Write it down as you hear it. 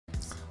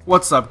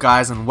What's up,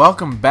 guys, and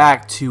welcome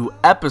back to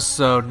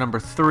episode number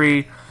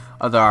 3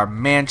 of our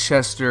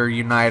Manchester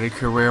United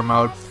career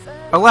mode.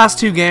 Our last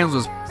 2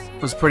 games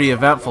was pretty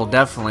eventful,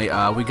 definitely.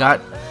 We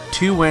got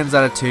 2 wins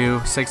out of 2,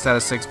 6 out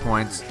of 6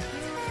 points.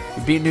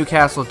 We beat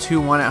Newcastle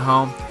 2-1 at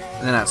home,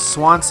 and then at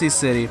Swansea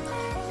City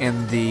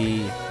in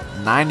the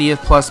 90th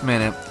plus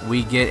minute,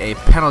 we get a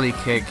penalty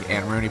kick,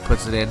 and Rooney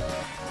puts it in,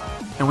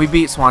 and we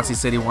beat Swansea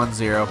City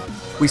 1-0.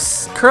 We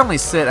currently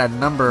sit at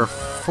number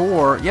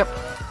 4. Yep.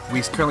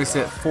 We currently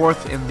sit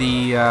 4th in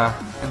the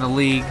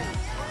league,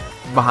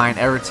 behind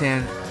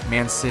Everton,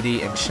 Man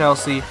City, and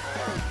Chelsea.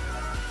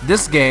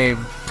 This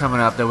game coming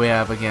up that we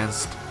have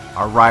against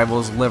our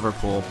rivals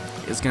Liverpool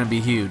is going to be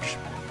huge.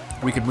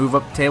 We could move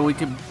up the table.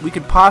 We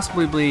could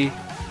possibly be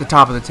the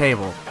top of the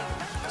table.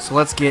 So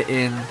let's get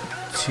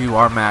into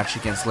our match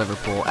against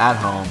Liverpool at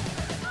home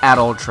at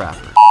Old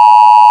Trafford.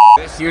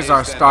 Here's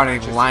our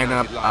starting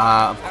lineup.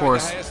 Of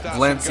course,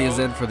 Valencia is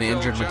in for the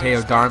injured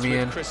Mateo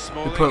Darmian.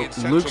 We put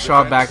Luke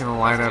Shaw back in the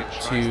lineup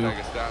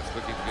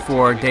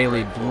for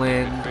Daley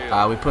Blind.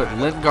 We put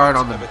Lingard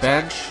on the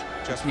bench.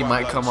 He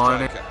might come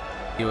on it.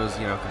 He was,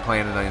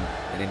 complaining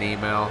in an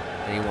email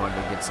that he wanted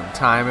to get some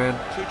time in.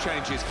 2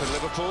 changes for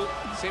Liverpool.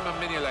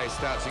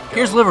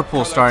 Here's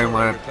Liverpool's starting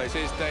lineup.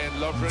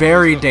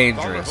 Very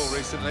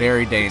dangerous.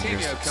 Very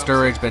dangerous.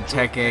 Sturridge,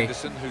 Benteke,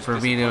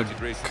 Firmino,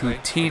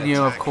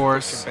 Coutinho, of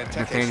course.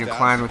 Nathaniel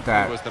Klein with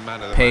that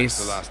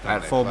pace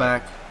at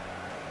fullback.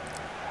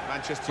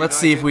 Let's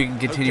see if we can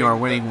continue our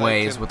winning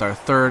ways with our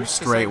 3rd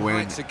straight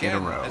win in a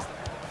row. That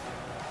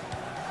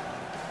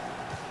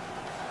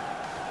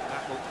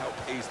will help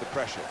ease the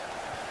pressure.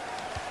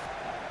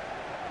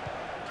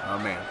 Oh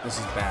man, this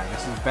is bad.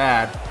 This is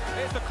bad.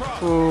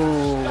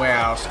 Ooh,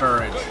 wow,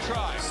 Sturridge.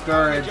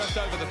 Sturridge. Just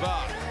over the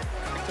bar.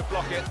 To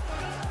block it.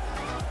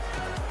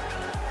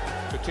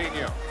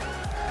 Coutinho.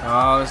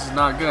 Oh, this is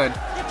not good.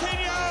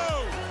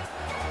 Coutinho!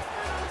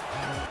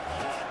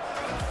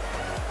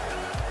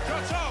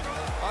 Cuts off.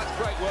 That's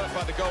great work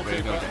by the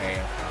goalkeeper.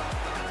 Here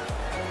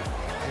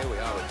we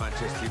are with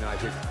Manchester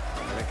United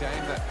in a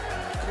game that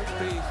could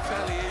be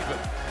fairly even.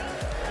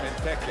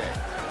 Benteke.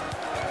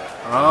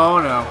 Oh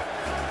no.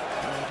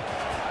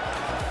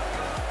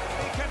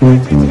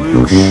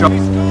 Luke Shaw.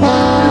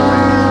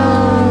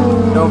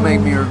 Don't make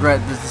me regret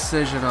this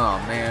decision. Oh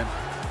man.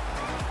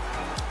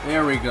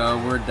 There we go.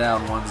 We're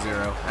down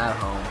 1-0 at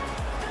home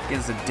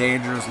against a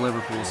dangerous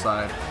Liverpool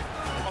side.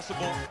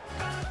 Possible.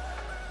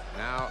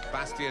 Now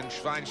Bastian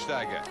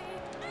Schweinsteiger.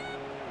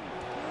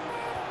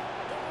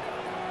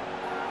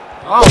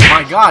 Oh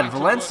my God!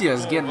 Valencia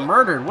is getting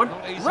murdered. What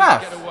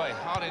ref? Get away.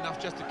 Hard enough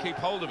just to keep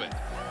hold of it.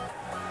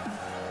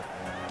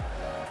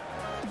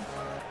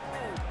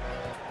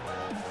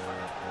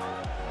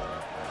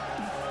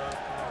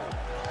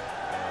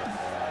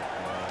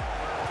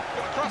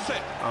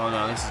 Oh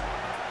no, this is...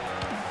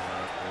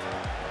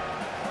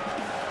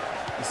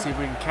 Let's see if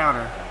we can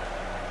counter.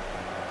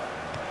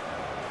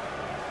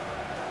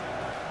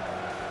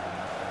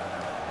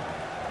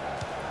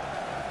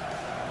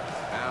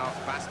 Now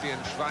Bastian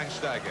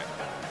Schweinsteiger.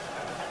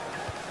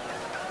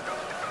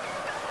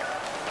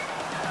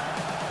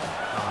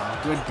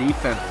 Good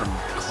defense from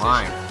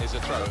Klein. Is a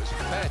throw. It's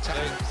fair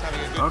tackle. He's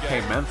having a good Okay,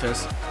 game.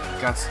 Memphis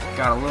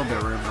got a little bit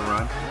of room to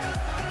run.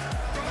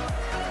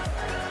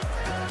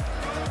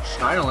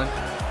 Schneiderlin.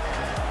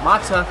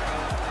 Mata.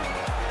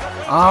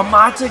 Oh,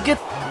 Mata, get...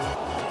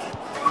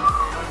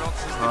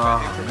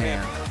 Oh,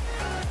 man.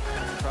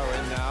 Throw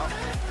in now.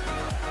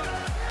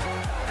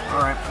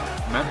 All right,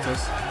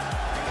 Memphis.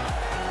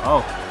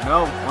 Oh, no,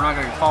 we're not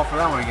going to fall for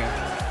that one again.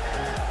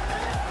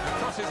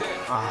 Crosses in.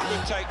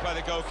 Good take by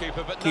the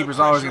goalkeeper, but Keeper's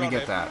no always pressure going to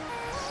on get him.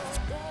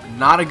 that.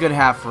 Not a good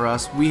half for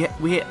us.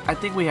 I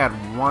think we had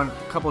a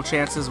couple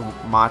chances.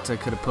 Mata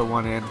could have put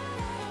one in.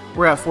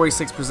 We're at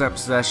 46%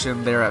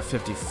 possession. They're at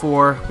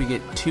 54. We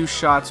get 2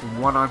 shots,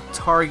 1 on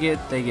target.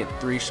 They get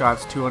 3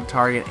 shots, 2 on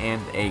target,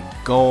 and a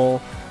goal.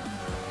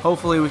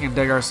 Hopefully we can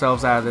dig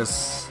ourselves out of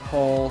this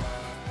hole.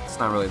 It's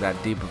not really that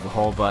deep of a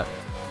hole, but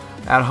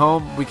at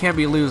home we can't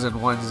be losing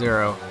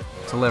 1-0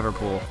 to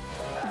Liverpool.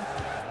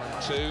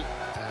 2 and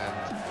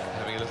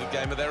having a little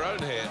game of their own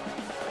here.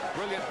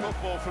 Brilliant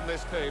football from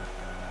this team.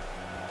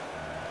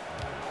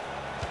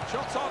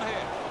 Shots on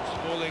here.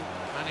 Smalling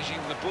managing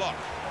the block.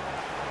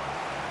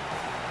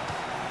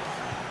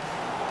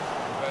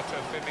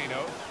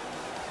 Firmino.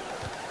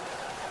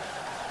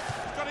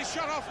 He's got his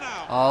shot off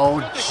now.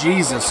 Oh,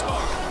 Jesus.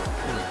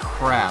 Holy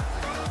crap.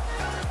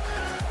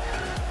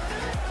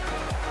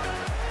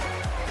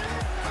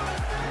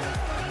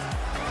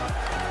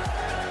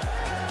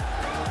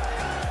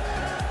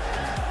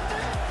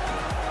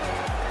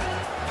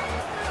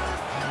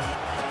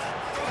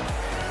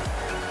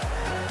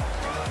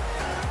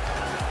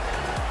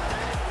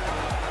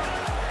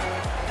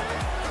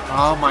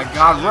 Oh my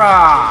God,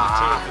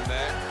 rah!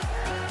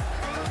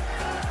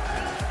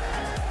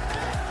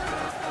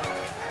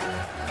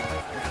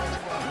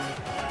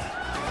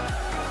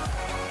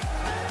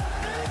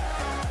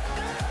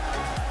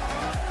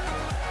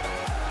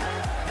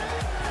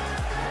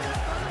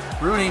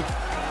 Rooney.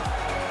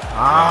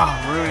 Ah,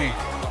 Rooney.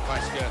 Not by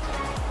Skirtle.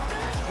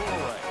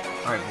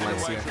 All right,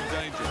 Valencia.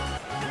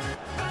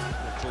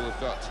 Liverpool have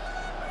got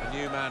a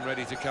new man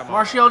ready to come on.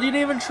 Martial, you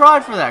didn't even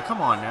try for that.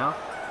 Come on now.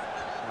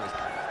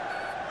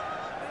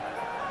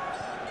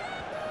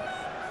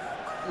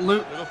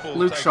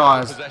 Luke Shaw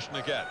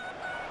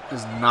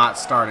is not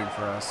starting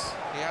for us.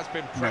 He has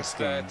been Next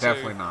game,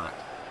 definitely not.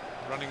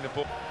 Running the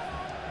ball.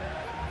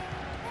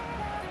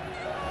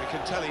 We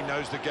can tell he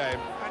knows the game.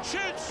 And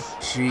shoots.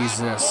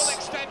 Jesus. Ball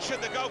extension,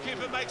 the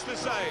goalkeeper makes the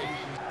save.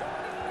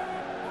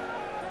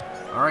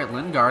 All right,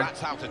 Lingard.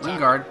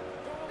 Lingard.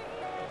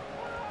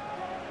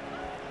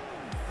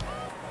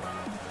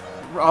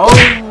 Oh.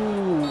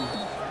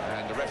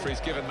 And the referee's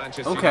given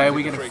Manchester Okay, United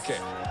we get a free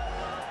kick.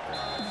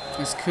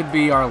 This could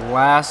be our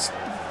last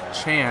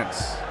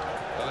chance.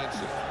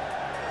 Valencia.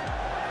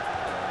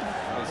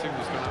 The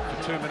signal's gone up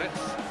for 2 minutes.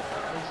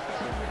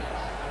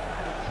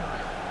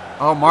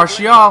 Oh,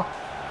 Martial.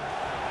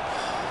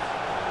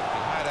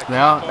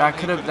 Yeah,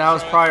 that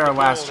was probably our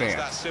last chance.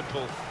 That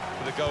simple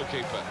for the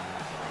goalkeeper.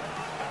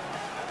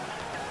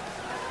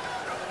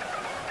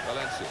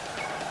 Valencia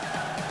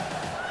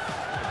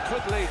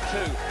could lead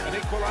to an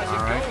equalising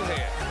goal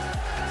here.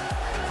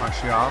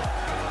 Martial.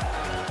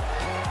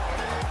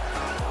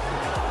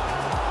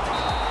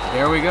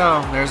 There we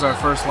go. There's our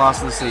first loss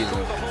of the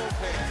season.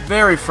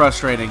 Very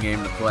frustrating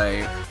game to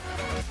play.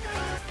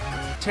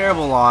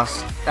 Terrible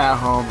loss at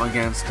home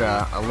against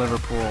a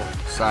Liverpool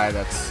side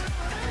that's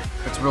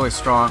really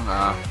strong.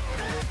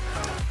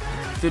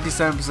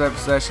 57%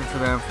 possession for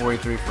them,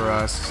 43 for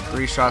us.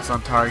 3 shots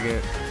on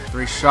target.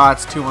 3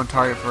 shots, 2 on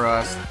target for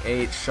us.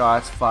 8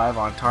 shots, 5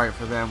 on target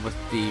for them with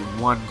the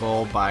 1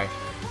 goal by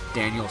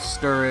Daniel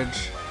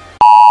Sturridge.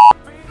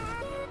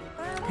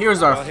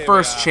 Here's our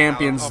first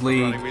Champions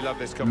League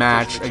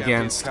match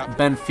against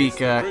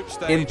Benfica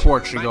in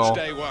Portugal.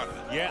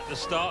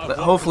 But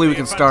hopefully we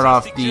can start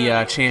off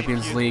the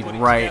Champions League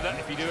right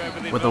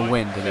with a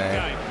win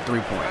today. 3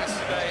 points.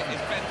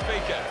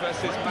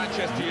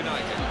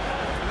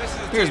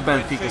 Here's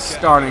Benfica's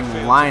starting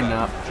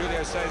lineup.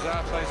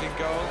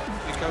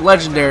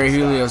 Legendary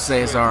Julio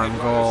Cesar in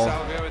goal.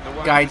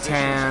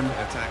 Gaitan,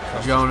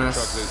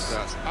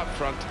 Jonas,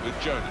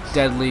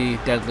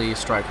 deadly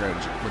striker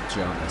with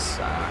Jonas.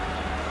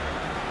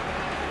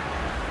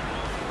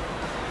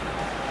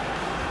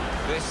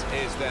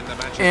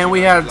 And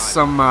we had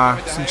some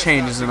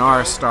changes in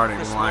our starting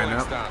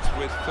lineup.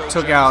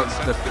 Took out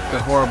the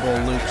horrible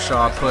Luke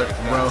Shaw, put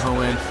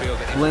Rojo in,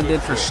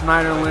 blended for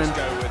Schneiderlin,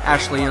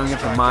 Ashley Young in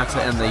for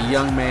Mata, and the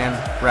young man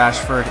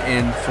Rashford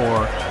in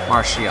for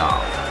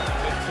Martial.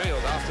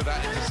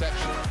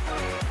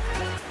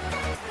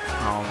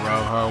 Oh,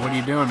 Rojo, what are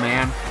you doing,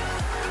 man?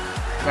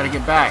 Gotta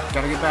get back,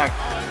 gotta get back.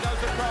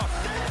 The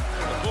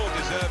ball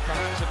deserved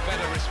perhaps a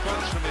better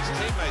response from his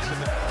teammates.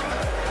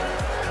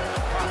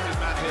 Past his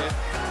man here.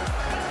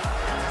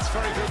 That's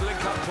very good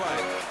link-up play.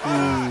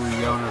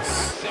 Ooh, Jonas.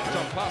 Zipped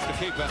on past the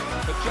keeper,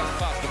 but just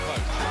past the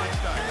post.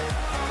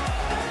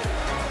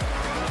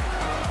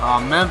 Oh,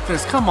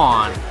 Memphis, come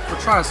on. We're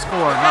trying to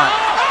score, not...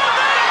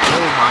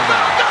 Oh, my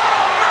God.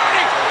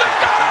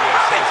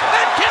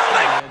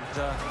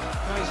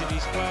 Raising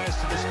his players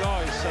to the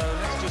sky, so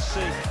let's just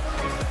see.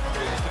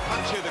 The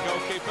punch here, the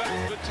goalkeeper.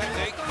 Good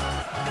technique.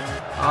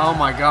 Oh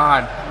my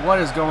God, what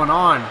is going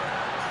on?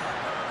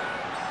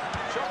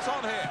 Shots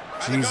on here.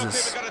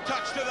 Jesus. Got a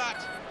touch to that.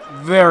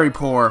 Very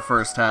poor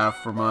first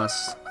half from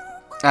us.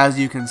 As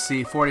you can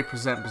see,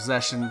 40%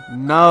 possession,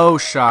 no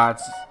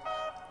shots.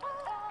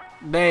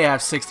 They have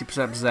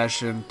 60%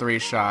 possession, 3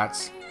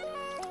 shots.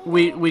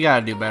 We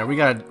gotta do better. We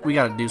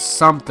gotta do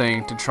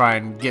something to try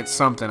and get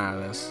something out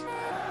of this.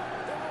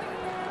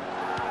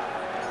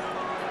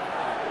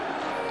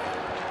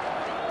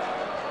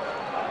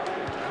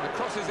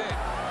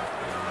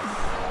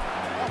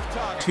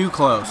 Too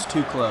close,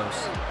 too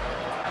close.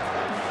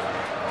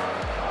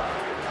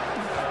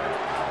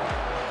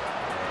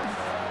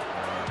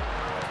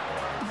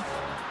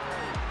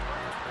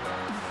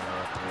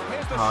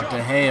 Oh, De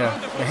Gea.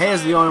 De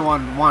Gea's the only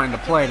one wanting to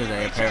play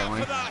today,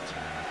 apparently.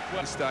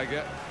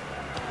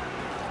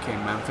 Okay,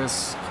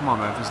 Memphis. Come on,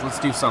 Memphis. Let's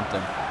do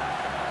something.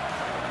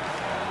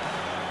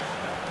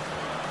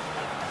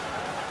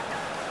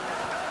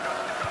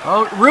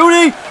 Oh,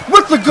 Rooney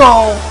with the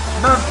goal!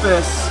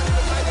 Memphis.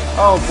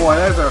 Oh boy,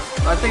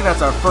 I think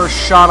that's our first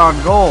shot on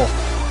goal.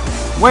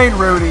 Wayne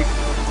Rooney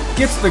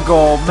gets the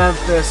goal.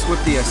 Memphis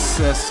with the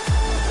assist.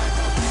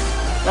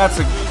 That's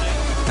a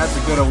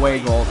good away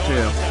goal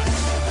too.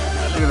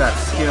 Look at that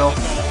skill.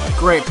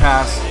 Great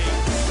pass.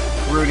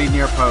 Rooney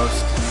near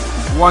post.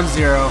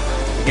 1-0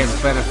 against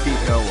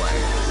Benfica away.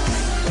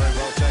 Very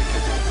well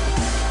taken.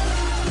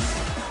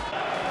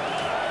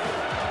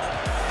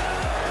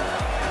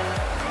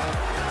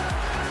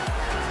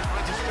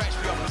 Trying to stretch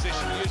the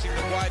opposition using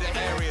the wider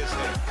areas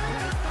here.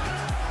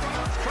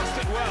 Crossed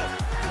it well.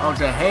 Oh,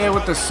 De Gea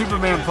with the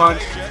Superman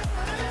punch. The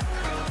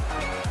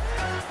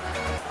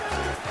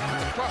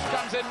cross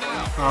comes in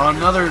now. Oh,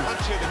 another.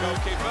 Punch here, the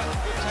goalkeeper.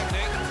 Good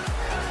technique.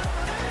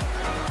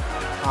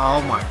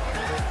 Oh my.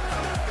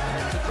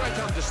 It's a great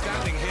understanding.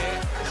 understanding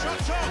here.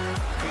 Shot on.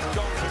 He's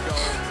gone for goal.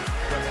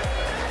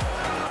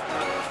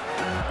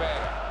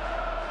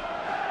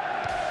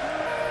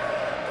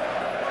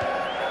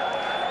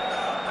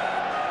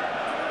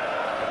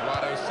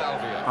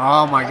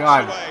 Oh my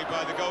God.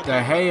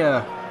 De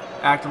Gea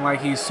acting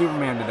like he's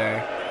Superman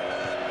today.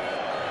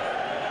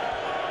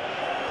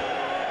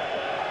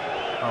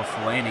 Oh,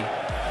 Fellaini.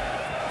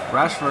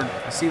 Rashford,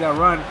 I see that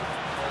run.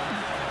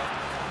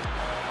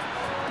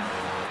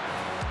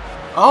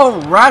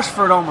 Oh,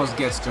 Rashford almost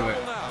gets to it.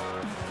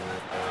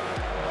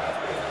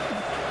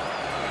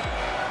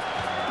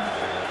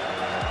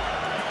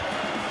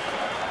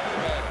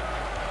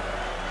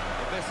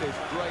 This is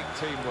great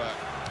teamwork.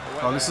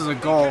 Oh, this is a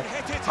goal.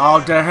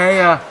 Oh, De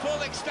Gea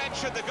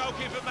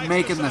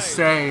making the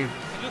save.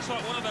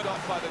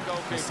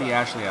 I see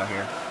Ashley out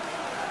here.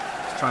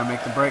 Let's try and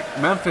make the break.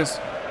 Memphis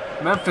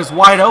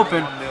wide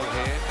open.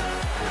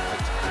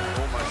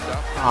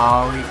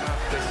 Oh,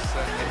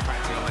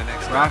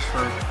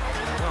 Rashford.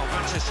 Well,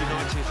 Manchester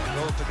United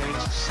go up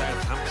against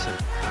Southampton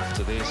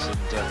after this, and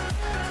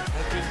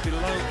they've been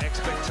below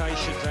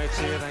expectations out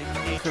here. They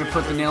need could have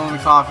put the nail in the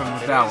coffin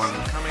with that one.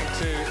 Coming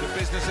to the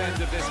business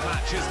end of this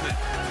match, isn't it?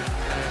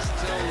 They're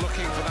still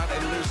looking for that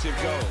elusive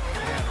goal.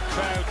 Yeah, the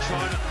crowd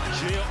trying to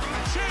cheer.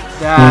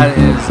 That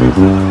is.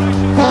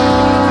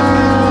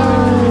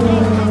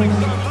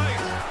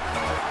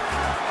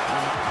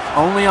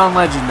 Only on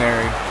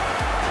Legendary.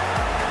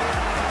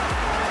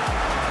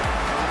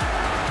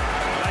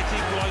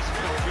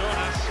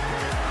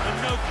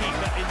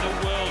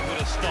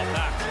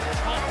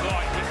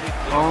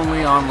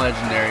 Only on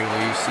Legendary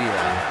will you see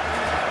that.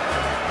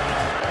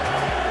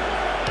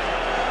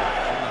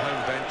 On the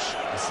home bench,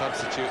 the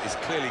substitute is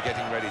clearly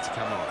getting ready to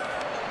come on.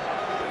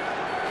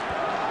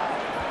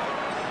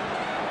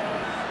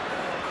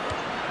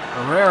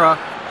 Herrera.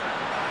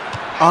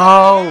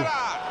 Oh!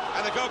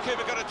 And the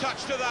goalkeeper got a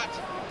touch to that.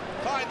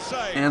 Fine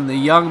save. And the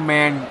young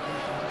man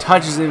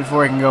touches it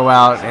before it can go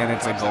out, and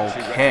it's a goal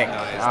kick.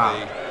 Ah.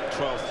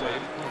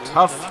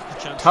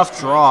 Tough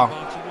draw.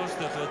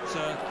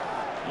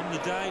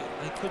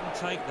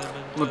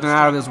 Looking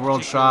out of this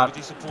world shot.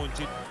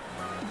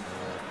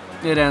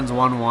 It ends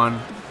 1-1.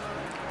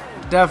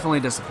 Definitely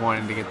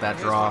disappointing to get that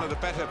draw.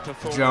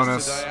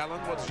 Jonas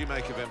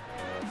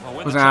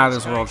was out of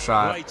this world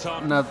shot.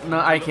 No,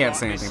 I can't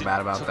say anything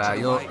bad about that.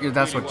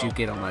 That's what you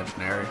get on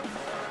Legendary.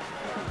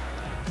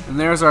 And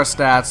there's our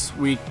stats.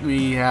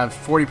 We have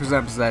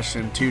 40%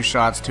 possession, 2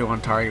 shots, 2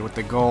 on target with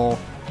the goal.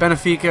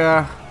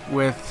 Benfica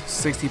with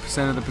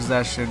 60% of the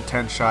possession,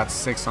 10 shots,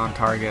 6 on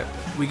target.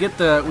 We get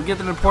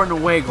an important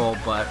away goal,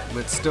 but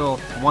it's still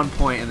 1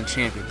 point in the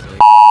Champions League.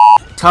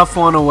 Tough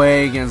one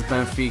away against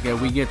Benfica.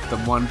 We get the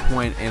 1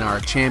 point in our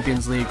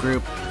Champions League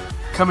group.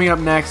 Coming up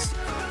next,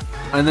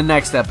 in the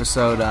next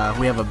episode,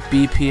 we have a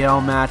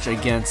BPL match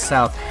against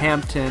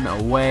Southampton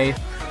away,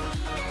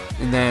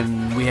 and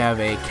then we have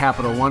a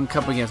Capital One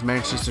Cup against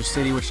Manchester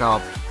City, which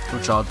I'll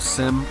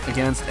sim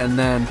against, and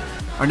then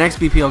our next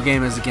BPL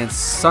game is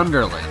against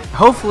Sunderland.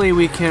 Hopefully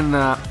we can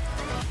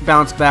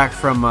bounce back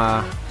from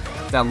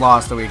that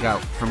loss that we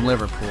got from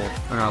Liverpool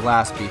in our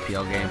last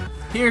BPL game.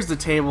 Here's the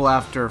table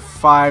after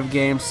 5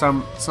 games.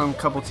 Some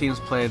couple teams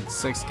played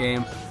 6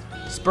 games.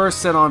 Spurs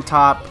sit on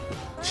top.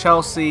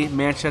 Chelsea,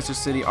 Manchester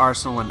City,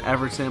 Arsenal, and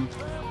Everton.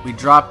 We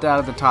dropped out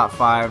of the top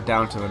 5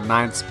 down to the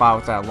 9th spot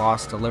with that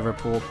loss to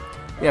Liverpool.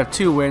 We have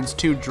 2 wins,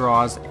 2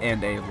 draws,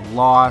 and a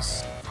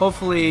loss.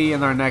 Hopefully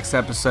in our next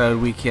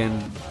episode we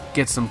can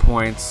get some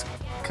points,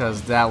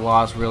 because that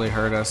loss really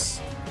hurt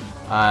us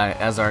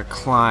as our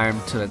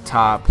climb to the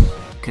top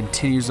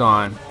continues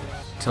on.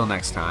 Till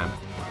next time.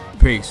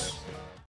 Peace.